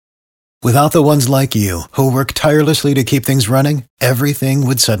Without the ones like you, who work tirelessly to keep things running, everything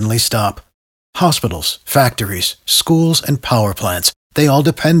would suddenly stop. Hospitals, factories, schools, and power plants, they all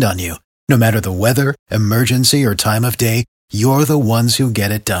depend on you. No matter the weather, emergency, or time of day, you're the ones who get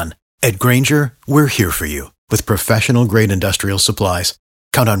it done. At Grainger, we're here for you with professional-grade industrial supplies.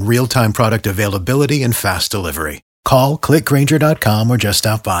 Count on real-time product availability and fast delivery. Call, clickgrainger.com, or just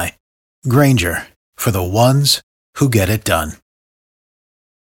stop by. Grainger, for the ones who get it done.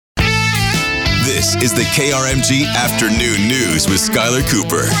 This is the KRMG Afternoon News with Skylar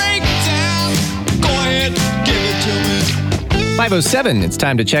Cooper. Go ahead, give it to me. 5:07, it's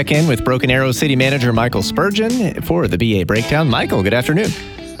time to check in with Broken Arrow City Manager Michael Spurgeon for the BA Breakdown. Michael, good afternoon.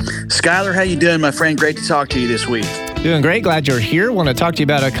 Skylar, how you doing, my friend? Great to talk to you this week. Doing great. Glad you're here. Want to talk to you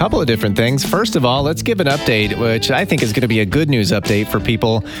about a couple of different things. First of all, let's give an update, which I think is going to be a good news update for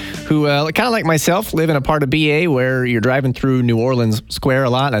people who, kind of like myself, live in a part of BA where you're driving through New Orleans Square a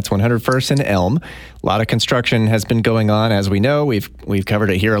lot. That's 101st and Elm. A lot of construction has been going on, as we know. We've covered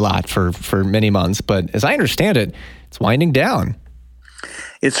it here a lot for many months. But as I understand it, it's winding down.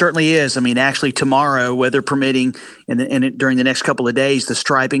 It certainly is. I mean, actually, tomorrow, weather permitting, and during the next couple of days, the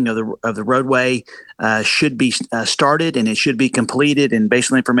striping of the roadway should be started, and it should be completed. And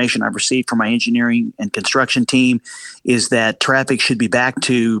based on the information I've received from my engineering and construction team, is that traffic should be back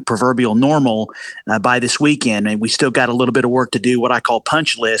to proverbial normal by this weekend. And we still got a little bit of work to do, what I call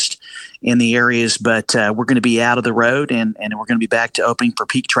punch list in the areas, but we're going to be out of the road, and we're going to be back to opening for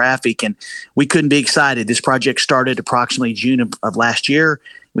peak traffic. And we couldn't be excited. This project started approximately June of last year.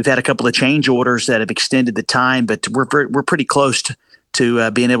 We've had a couple of change orders that have extended the time, but we're pretty close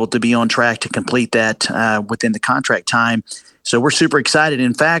to being able to be on track to complete that within the contract time. So we're super excited.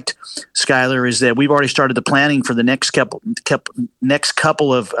 In fact, Skylar, is that we've already started the planning for the next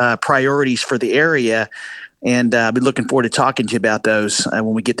couple of priorities for the area. And I'll be looking forward to talking to you about those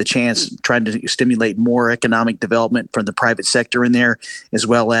when we get the chance, trying to stimulate more economic development from the private sector in there, as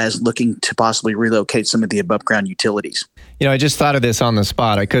well as looking to possibly relocate some of the above ground utilities. You know, I just thought of this on the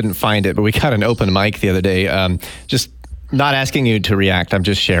spot. I couldn't find it, but we got an open mic the other day. Just not asking you to react. I'm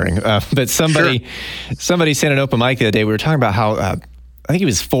just sharing. But somebody sent an open mic the other day. We were talking about how I think it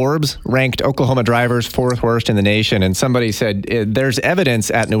was Forbes ranked Oklahoma drivers fourth worst in the nation. And somebody said there's evidence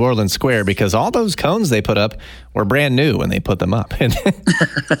at New Orleans Square because all those cones they put up were brand new when they put them up.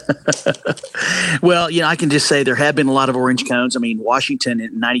 Well, I can just say there have been a lot of orange cones. I mean, Washington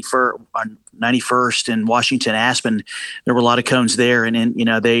at 91st and Washington Aspen, there were a lot of cones there. And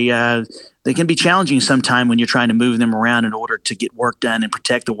they can be challenging sometime when you're trying to move them around in order to get work done and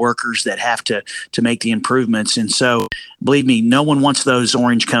protect the workers that have to make the improvements. And so, believe me, no one wants those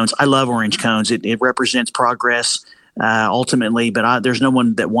orange cones. I love orange cones. It represents progress ultimately, but there's no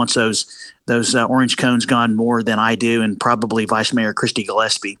one that wants those orange cones gone more than I do, and probably Vice Mayor Christy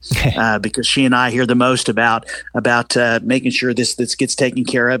Gillespie, because she and I hear the most about making sure this gets taken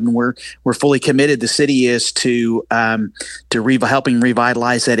care of, and we're fully committed. The city is to helping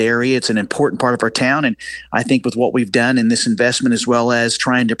revitalize that area. It's an important part of our town, and I think with what we've done in this investment, as well as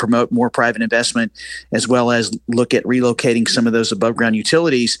trying to promote more private investment, as well as look at relocating some of those above ground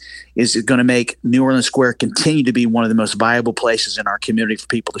utilities, is going to make New Orleans Square continue to be one of the most viable places in our community for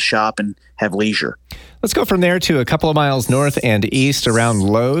people to shop and have leisure. Let's go from there to a couple of miles north and east around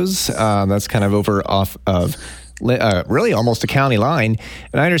Lowe's. That's kind of over off of really almost a county line.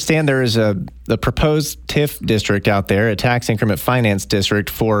 And I understand there is the proposed TIF district out there, a tax increment finance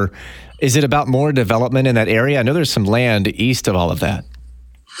district for, is it about more development in that area? I know there's some land east of all of that.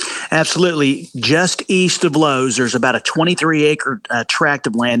 Absolutely. Just east of Lowe's, there's about a 23-acre tract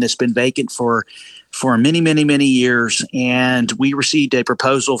of land that's been vacant for many, many, many years. And we received a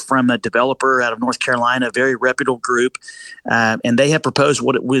proposal from a developer out of North Carolina, a very reputable group. And they have proposed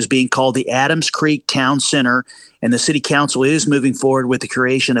what it was being called the Adams Creek Town Center. And the city council is moving forward with the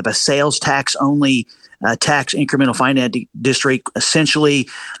creation of a sales tax only tax incremental finance district. Essentially,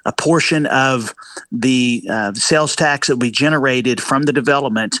 a portion of the sales tax that we generated from the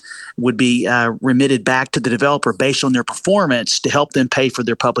development would be remitted back to the developer based on their performance to help them pay for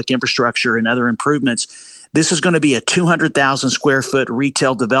their public infrastructure and other improvements. This is going to be a 200,000 square foot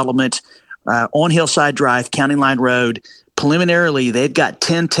retail development on Hillside Drive, County Line Road. Preliminarily, they've got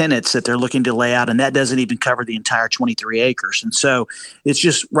 10 tenants that they're looking to lay out, and that doesn't even cover the entire 23 acres. And so it's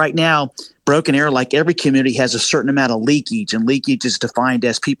just right now, Broken Arrow, like every community, has a certain amount of leakage, and leakage is defined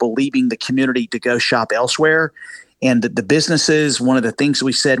as people leaving the community to go shop elsewhere. And the businesses, one of the things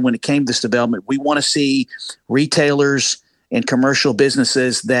we said when it came to this development, we want to see retailers and commercial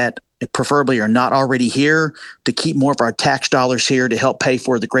businesses that preferably are not already here, to keep more of our tax dollars here to help pay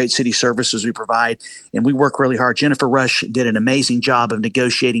for the great city services we provide. And we work really hard. Jennifer Rush did an amazing job of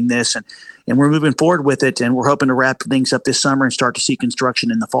negotiating this, and we're moving forward with it. And we're hoping to wrap things up this summer and start to see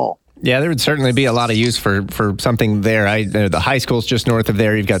construction in the fall. Yeah, there would certainly be a lot of use for something there. The high school's just north of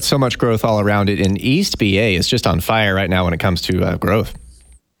there. You've got so much growth all around it. And East BA is just on fire right now when it comes to growth.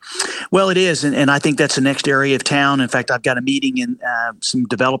 Well, it is. And I think that's the next area of town. In fact, I've got a meeting in some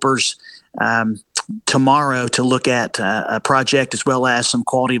developers tomorrow to look at a project as well as some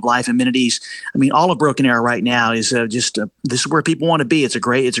quality of life amenities. I mean, all of Broken Arrow right now is this is where people want to be. It's a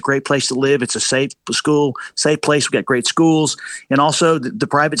great place to live. It's a safe place. We've got great schools, and also the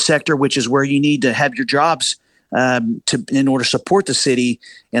private sector, which is where you need to have your jobs in order to support the city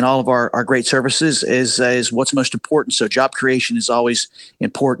and all of our great services is what's most important. So job creation is always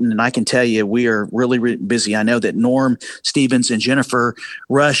important. And I can tell you, we are really, really busy. I know that Norm Stevens and Jennifer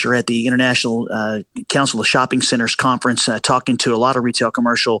Rush are at the International Council of Shopping Centers conference talking to a lot of retail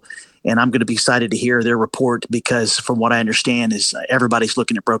commercial. And I'm going to be excited to hear their report because from what I understand is everybody's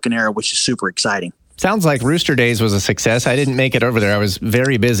looking at Broken Arrow, which is super exciting. Sounds like Rooster Days was a success. I didn't make it over there. I was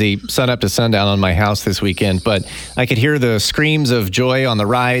very busy sun up to sundown on my house this weekend, but I could hear the screams of joy on the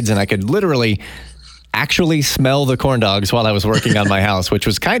rides, and I could literally actually smell the corn dogs while I was working on my house, which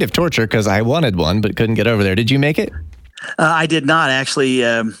was kind of torture because I wanted one but couldn't get over there. Did you make it? I did not actually.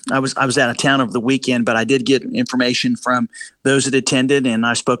 I was out of town over the weekend, but I did get information from those that attended, and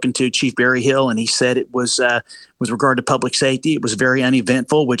I've spoken to Chief Barry Hill, and he said it was with regard to public safety, it was very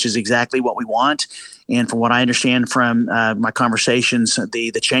uneventful, which is exactly what we want. And from what I understand from my conversations,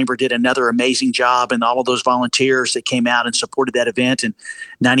 the chamber did another amazing job, and all of those volunteers that came out and supported that event in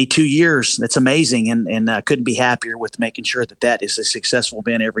 92 years. That's amazing, and couldn't be happier with making sure that is a successful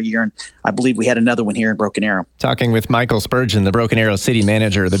event every year. And I believe we had another one here in Broken Arrow. Talking with Michael Spurgeon, the Broken Arrow City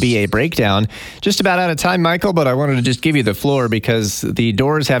Manager of the BA Breakdown. Just about out of time, Michael, but I wanted to just give you the floor because the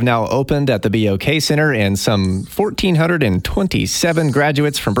doors have now opened at the BOK Center, and some 1,427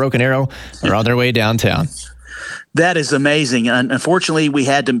 graduates from Broken Arrow are on their way downtown. That is amazing. And unfortunately, we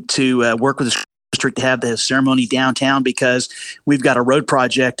had to work with the school district to have the ceremony downtown because we've got a road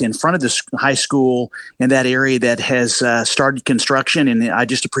project in front of the high school in that area that has started construction. And I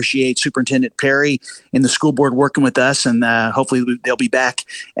just appreciate Superintendent Perry and the school board working with us. And hopefully they'll be back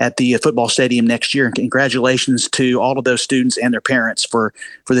at the football stadium next year. And congratulations to all of those students and their parents for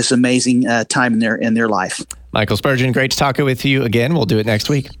this amazing time in their life. Michael Spurgeon, great to talk with you again. We'll do it next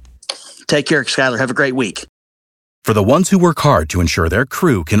week. Take care, Skylar. Have a great week. For the ones who work hard to ensure their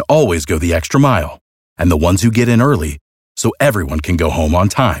crew can always go the extra mile, and the ones who get in early so everyone can go home on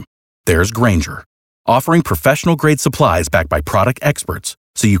time, there's Grainger, offering professional-grade supplies backed by product experts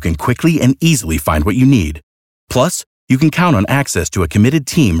so you can quickly and easily find what you need. Plus, you can count on access to a committed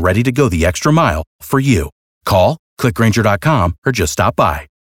team ready to go the extra mile for you. Call, click Grainger.com, or just stop by.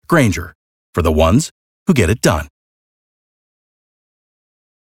 Grainger, for the ones who get it done.